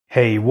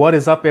Hey, what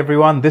is up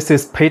everyone? This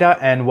is Peter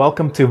and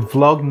welcome to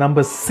vlog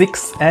number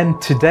 6, and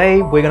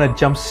today we're going to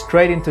jump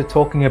straight into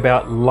talking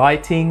about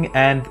lighting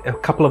and a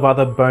couple of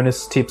other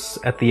bonus tips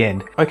at the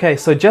end. Okay,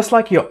 so just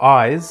like your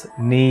eyes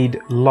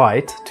need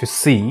light to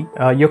see,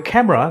 your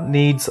camera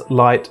needs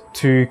light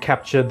to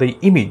capture the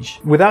image.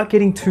 Without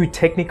getting too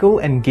technical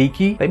and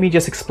geeky, let me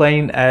just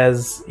explain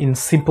as in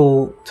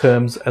simple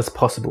terms as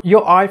possible.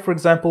 Your eye, for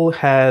example,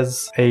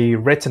 has a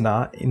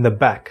retina in the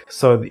back,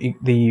 so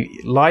the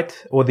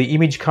light or the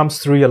image comes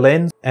through your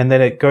lens and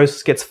then it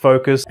gets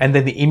focused, and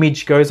then the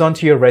image goes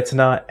onto your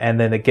retina and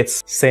then it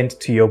gets sent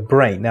to your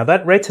brain. Now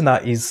that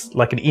retina is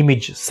like an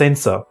image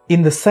sensor.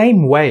 In the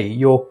same way,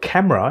 your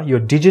camera, your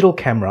digital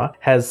camera,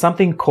 has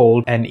something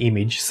called an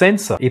image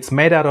sensor. It's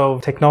made out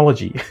of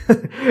technology.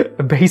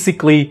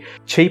 Basically,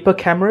 cheaper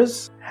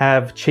cameras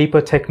have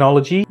cheaper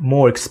technology.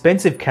 More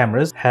expensive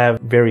cameras have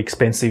very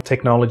expensive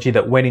technology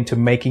that went into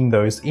making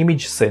those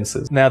image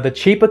sensors. Now, the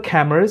cheaper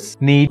cameras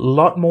need a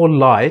lot more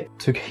light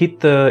to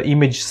hit the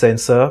image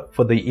sensor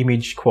for the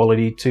image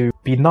quality to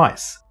be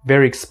nice.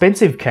 Very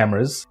expensive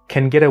cameras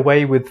can get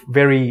away with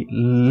very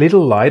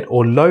little light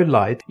or low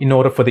light in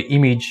order for the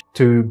image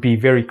to be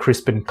very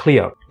crisp and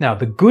clear. Now,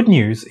 the good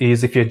news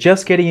is if you're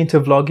just getting into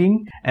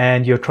vlogging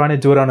and you're trying to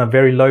do it on a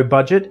very low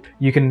budget,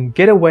 you can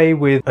get away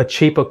with a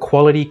cheaper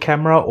quality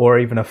camera or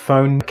even a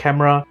phone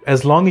camera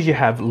as long as you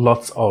have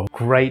lots of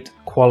great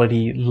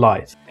quality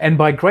light. And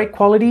by great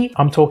quality,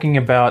 I'm talking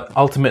about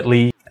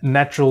ultimately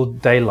natural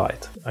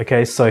daylight.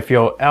 Okay, so if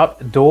you're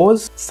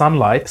outdoors,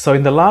 sunlight. So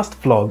in the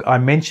last vlog, I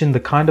mentioned the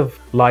kind of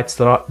lights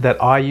that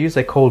I use.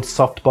 They're called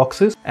soft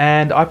boxes,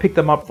 and I picked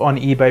them up on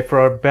eBay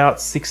for about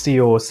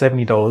 $60 or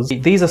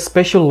 $70. These are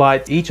special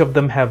lights. Each of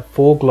them have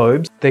 4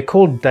 globes. They're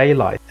called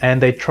daylight,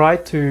 and they try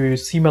to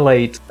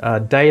simulate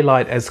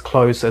daylight as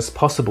close as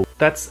possible.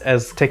 That's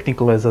as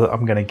technical as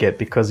I'm going to get,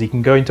 because you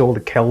can go into all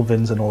the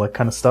kelvins and all that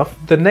kind of stuff.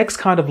 The next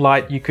kind of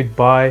light you could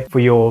buy for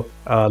your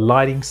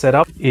lighting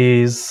setup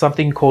is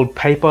something called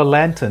paper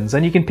lanterns,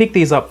 and you can pick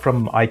these up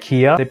from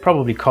IKEA. They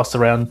probably cost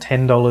around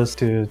 $10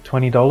 to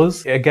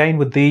 $20. Again,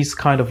 with these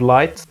kind of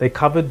lights, they're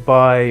covered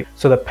by,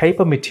 so the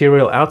paper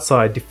material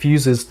outside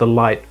diffuses the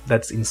light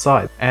that's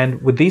inside.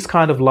 And with these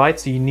kind of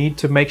lights, you need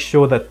to make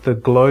sure that the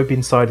globe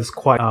inside is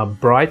quite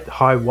bright,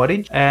 high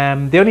wattage.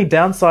 And the only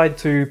downside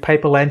to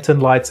paper lantern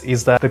lights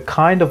is that the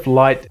kind of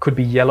light could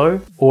be yellow,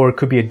 or it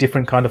could be a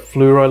different kind of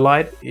fluoro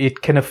light.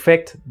 It can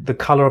affect the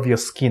color of your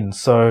skin.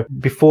 So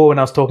before, when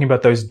I was talking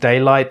about those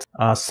daylight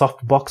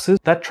soft boxes,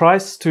 that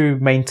tries to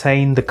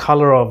maintain the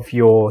color of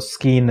your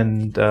skin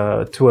and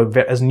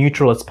as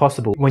neutral as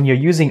possible. When you're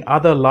using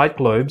other light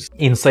globes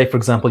in, say for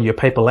example, your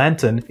paper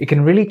lantern, it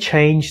can really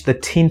change the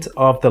tint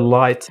of the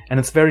light, and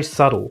it's very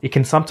subtle. It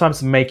can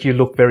sometimes make you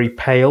look very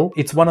pale.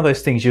 It's one of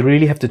those things you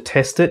really have to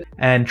test it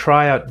and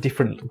try out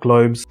different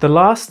globes. The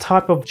last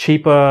type of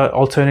cheaper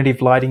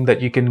alternative lighting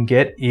that you can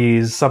get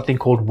is something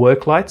called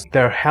work lights.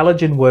 There are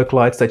halogen work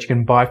lights that you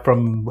can buy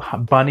from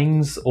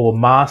Bunnings or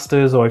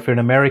Masters, or if you're in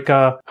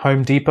America,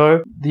 Home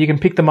Depot. You can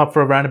pick them up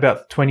for around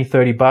about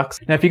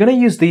 $20-30. Now, if you're going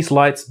to use these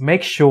lights,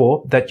 make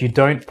sure that you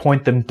don't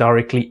point them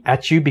directly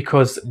at you,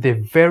 because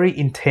they're very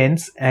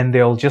intense and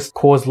they'll just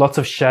cause lots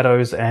of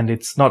shadows, and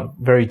it's not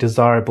very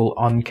desirable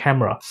on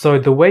camera. So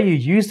the way you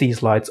use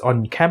these lights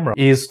on camera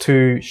is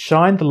to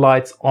shine the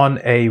lights on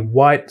a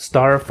white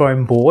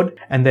styrofoam board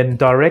and then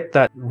direct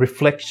that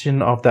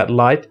reflection of that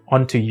light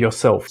onto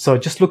yourself. So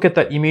just look at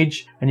that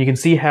image and you can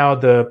see how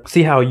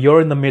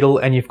you're in the middle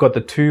and you've got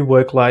the 2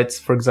 work lights,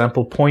 for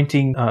example,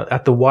 pointing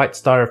at the white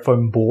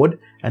styrofoam board,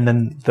 and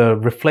then the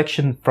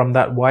reflection from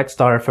that white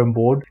styrofoam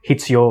board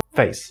hits your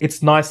face.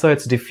 It's nicer,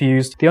 it's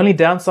diffused. The only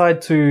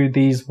downside to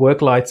these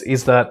work lights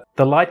is that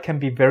the light can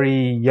be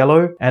very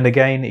yellow, and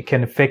again, it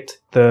can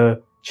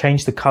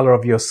change the color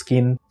of your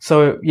skin.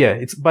 So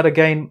yeah, but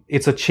again,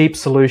 it's a cheap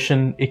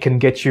solution. It can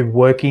get you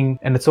working,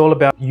 and it's all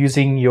about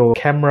using your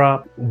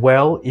camera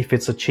well. If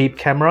it's a cheap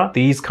camera,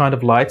 these kind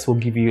of lights will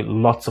give you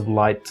lots of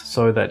light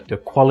so that the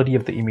quality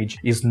of the image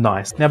is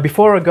nice. Now,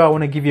 before I go, I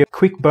want to give you a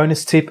quick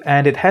bonus tip,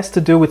 and it has to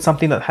do with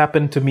something that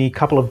happened to me a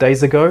couple of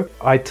days ago.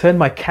 I turned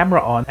my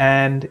camera on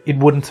and it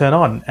wouldn't turn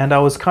on, and I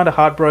was kind of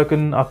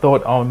heartbroken. I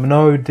thought, oh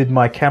no, did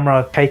my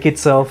camera cake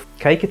itself?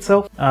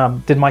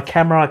 Did my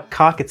camera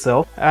cark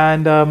itself?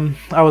 And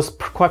I was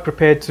quite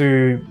prepared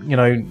to,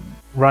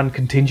 run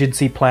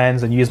contingency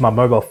plans and use my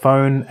mobile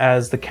phone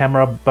as the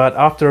camera, but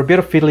after a bit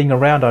of fiddling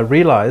around, I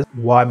realized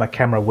why my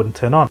camera wouldn't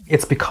turn on.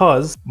 It's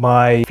because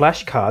my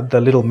flash card, the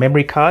little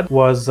memory card,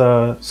 was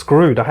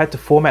screwed. I had to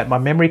format my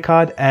memory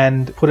card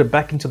and put it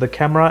back into the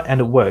camera, and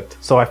it worked.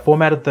 So I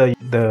formatted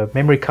the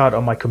memory card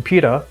on my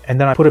computer, and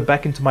then I put it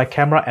back into my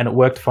camera and it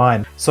worked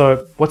fine.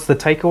 So what's the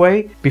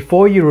takeaway?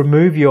 Before you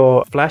remove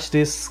your flash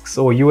disks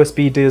or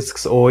USB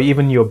disks or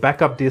even your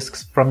backup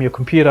disks from your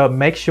computer,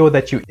 make sure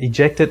that you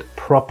eject it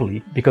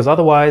properly, because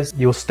otherwise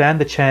you'll stand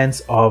the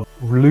chance of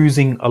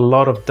losing a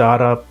lot of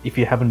data if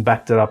you haven't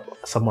backed it up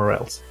somewhere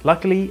else.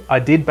 Luckily, I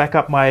did back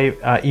up my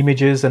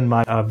images and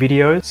my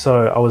videos,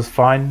 so I was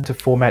fine to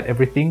format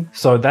everything.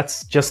 So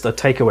that's just a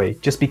takeaway.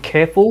 Just be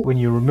careful when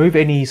you remove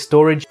any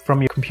storage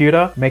from your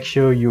computer, make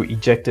sure you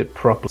eject it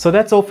properly. So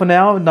that's all for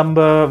now,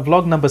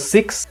 vlog number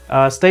 6.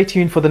 Stay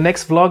tuned for the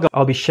next vlog.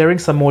 I'll be sharing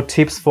some more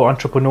tips for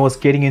entrepreneurs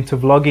getting into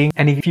vlogging.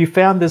 And if you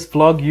found this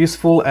vlog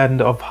useful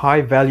and of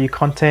high value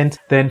content,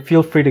 then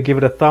feel free to give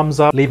it a thumbs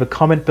up, leave a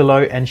comment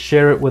below and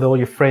share it with all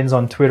your friends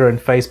on Twitter and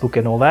Facebook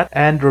and all that.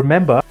 And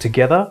remember,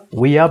 together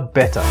we are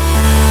better.